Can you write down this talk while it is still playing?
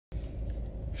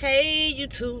Hey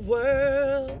YouTube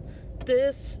world,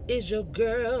 this is your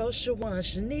girl Shawan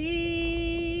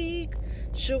Shenek.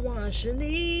 Shawan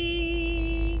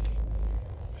Shenek.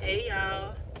 Hey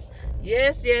y'all.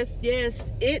 Yes,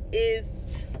 it is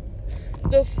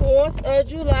the 4th of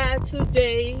July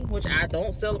today, which I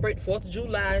don't celebrate the 4th of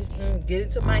July. Get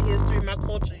into my history, my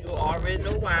culture, you already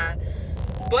know why.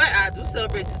 But I do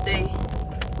celebrate today,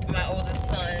 my oldest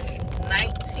son,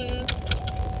 19th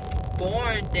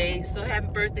born day. So happy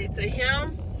birthday to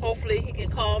him. Hopefully he can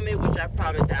call me, which I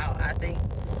probably doubt. I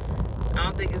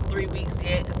don't think it's 3 weeks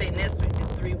yet. I think next week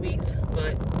is 3 weeks.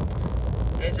 But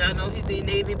as y'all know, he's in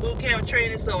Navy boot camp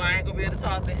training, so I ain't gonna be able to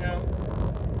talk to him.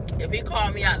 If he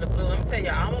called me out of the blue, let me tell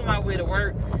y'all, I'm on my way to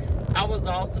work. I was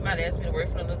off. Somebody asked me to work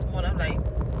for them this morning. I'm like,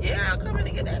 yeah, I'll come in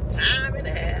and get that time and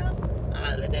a half.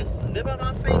 I let that slip on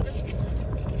my fingers.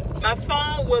 My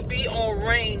phone will be on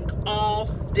ring all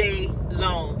day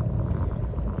long.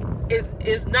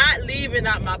 It's not leaving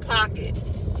out my pocket.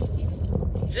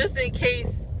 Just in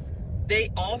case they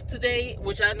off today,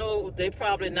 which I know they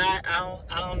probably not. I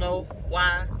don't know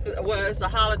why. Well, it's a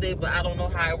holiday, but I don't know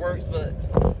how it works. But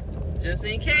just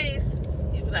in case,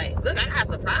 you be like, look, I got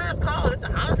a surprise call. It's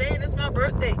a holiday and it's my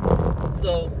birthday.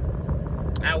 So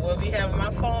I will be having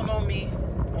my phone on me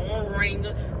on ring,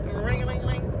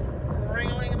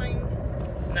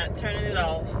 not turning it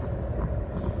off.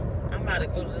 I'm about to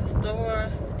go to the store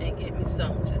and get me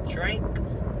something to drink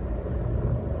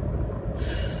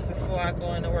before I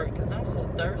go into work, because I'm so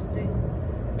thirsty.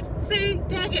 See,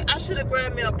 dang it, I should have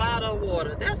grabbed me a bottle of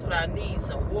water. That's what I need,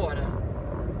 some water.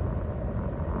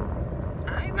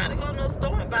 I ain't about to go to no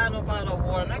store and buy no bottle of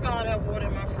water, and I got all that water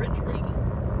in my refrigerator.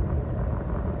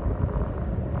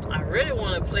 I really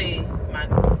want to play my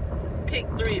pick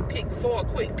 3, pick 4,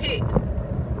 quick pick.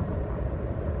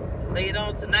 Later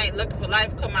on tonight, Looking for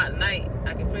Life come out tonight.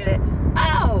 I can play that.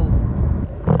 Oh,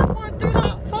 I won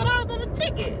 $4 on the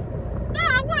ticket. No,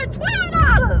 I won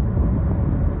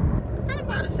 $12. I'm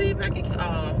about to see if I can.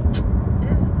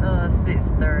 It's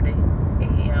 6:30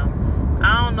 a.m.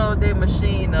 I don't know if they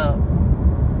machine up,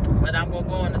 but I'm gonna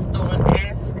go in the store and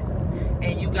ask,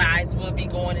 and you guys will be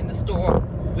going in the store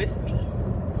with me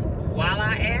while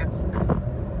I ask.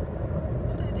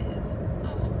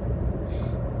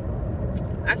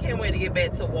 I can't wait to get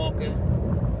back to walking.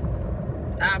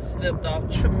 I've slipped off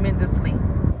tremendously. I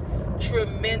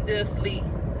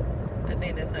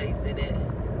think that's how you say that.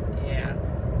 Yeah.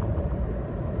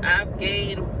 I've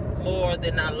gained more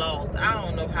than I lost. I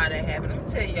don't know how that happened. Let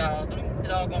me tell y'all, them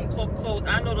doggone Coca-Cola,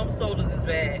 I know them sodas is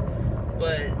bad,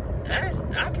 but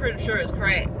I'm pretty sure it's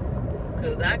crack.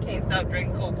 Because I can't stop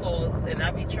drinking Coca-Colas, and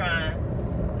I be trying.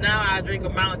 Now I drink a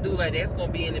Mountain Dew, like that's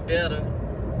going to be any better.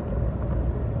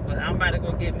 But I'm about to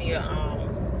go get me a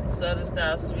Southern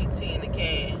style sweet tea in the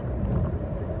can.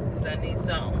 Cause I need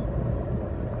something.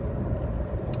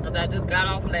 Cause I just got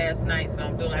off last night, so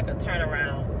I'm doing like a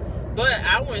turnaround. But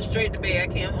I went straight to bed.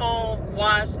 I came home,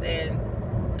 washed, and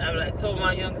I told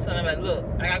my youngest son, I'm like, look,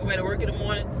 I gotta go back to work in the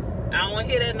morning. I don't want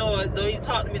to hear that noise. Don't even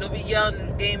talk to me. Don't be yelling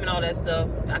and gaming and all that stuff.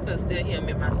 I could still hear him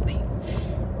in my sleep.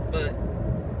 But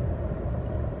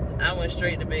I went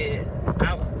straight to bed.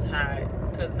 I was tired.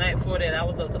 Because the night before that, I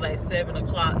was up to like 7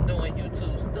 o'clock doing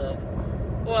YouTube stuff.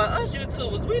 Well, us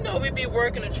YouTubers, we know we be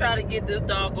working to try to get this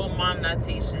doggone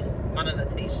monetization. Is it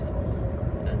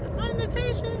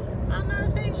monetization?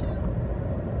 Monetization?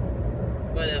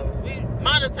 Whatever. We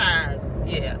monetize.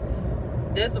 Yeah.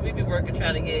 That's what we be working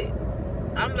trying to get.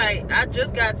 I'm like, I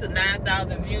just got to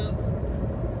 9,000 views.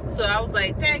 So I was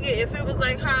like, dang it, if it was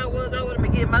like how it was, I would have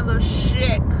been getting my little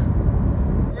check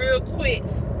real quick.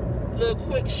 Little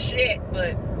quick shit,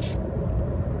 but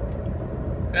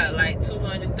got like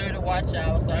 230 watch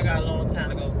hours, so I got a long time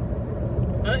to go.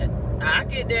 But I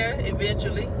get there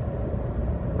eventually.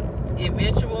 I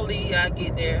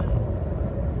get there.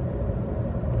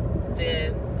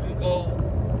 Then I'm going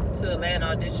to Atlanta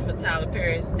audition for Tyler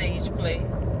Perry's stage play.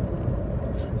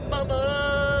 Mama,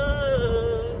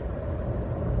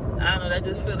 I don't know. I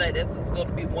just feel like that's just going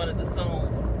to be one of the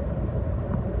songs.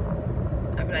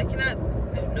 I be like, can I?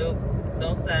 Nope.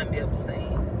 Don't sign me up to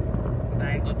sing. Cause I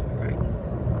ain't gonna do it right.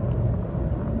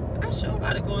 I sure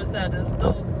about to go inside the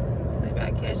store. See if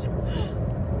I catch him.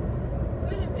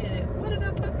 Wait a minute. Where did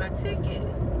I put my ticket?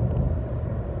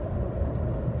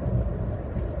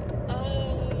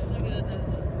 Oh my goodness.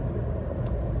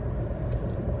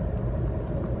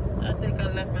 I think I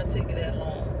left my ticket at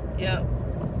home. Yep.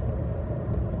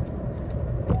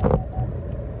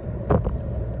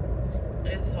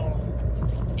 It's home.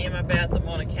 In my bathroom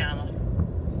on the counter.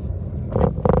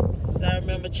 I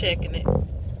remember checking it.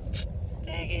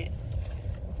 Dang it.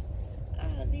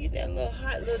 I need need that little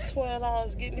hot little $12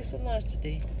 to get me some lunch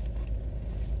today.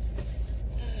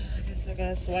 I guess I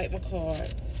gotta swipe my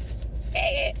card.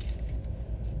 Dang it!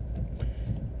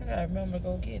 I gotta remember to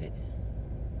go get it.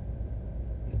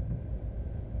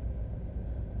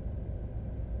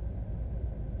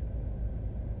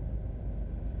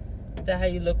 That's how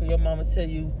you look when your mama tell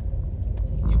you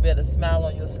you better smile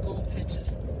on your school pictures.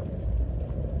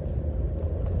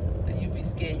 Then you be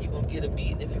scared you gonna get a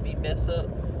beating if you be mess up.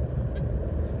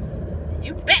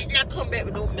 You better not come back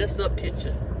with no mess up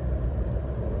picture.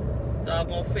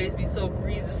 Doggone face be so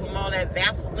greasy from all that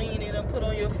Vaseline they done put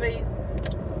on your face.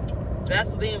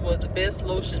 Vaseline was the best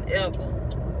lotion ever.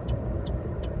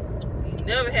 You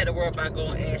never had to worry about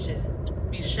going ashy.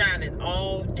 Be shining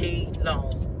all day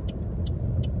long.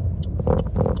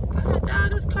 God,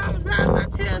 dog, this car was riding my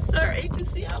tail, sir. Ain't you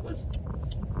see I was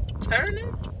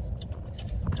turning?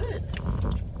 Goodness.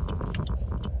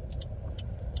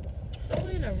 So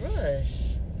in a rush.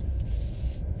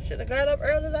 Should have got up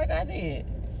early like I did.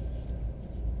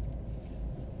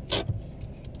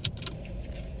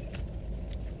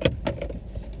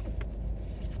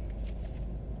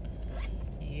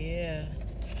 Yeah.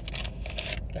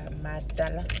 Got my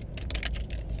dollar.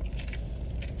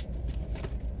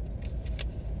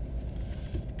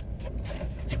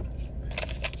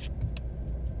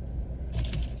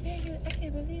 I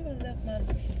can't believe I left my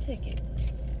ticket.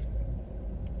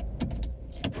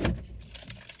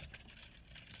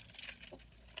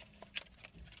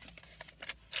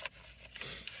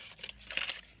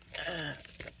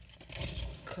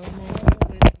 Come on with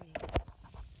me.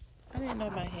 I didn't know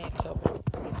my hand covered.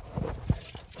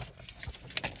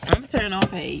 I'm turning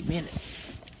off at 8 minutes.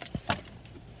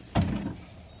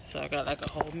 So I got like a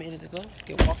whole minute to go.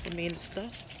 Get walk with me and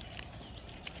stuff.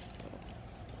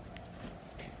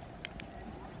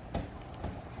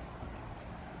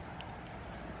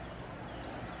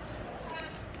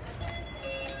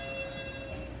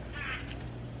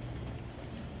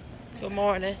 Good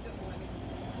morning.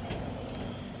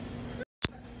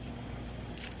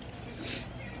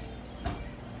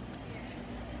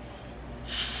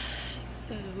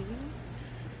 So,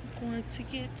 I'm going to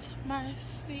get my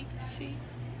sweet tea.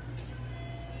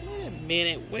 Wait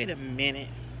a minute.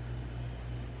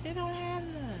 They don't have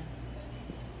none.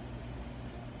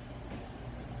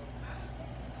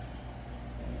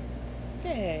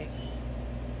 Dang.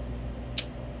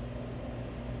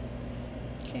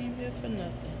 Came here for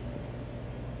nothing.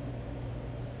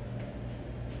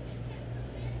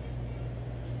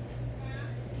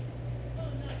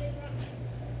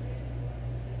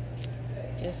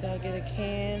 Guess I'll get a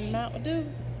canned Mountain Dew.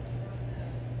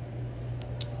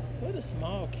 What are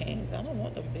small cans? I don't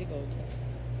want them big old cans.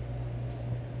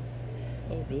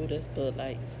 Oh, dude, that's Bud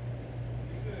Lights.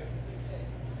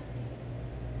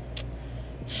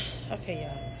 Okay,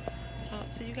 y'all.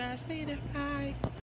 Talk to you guys later. Bye.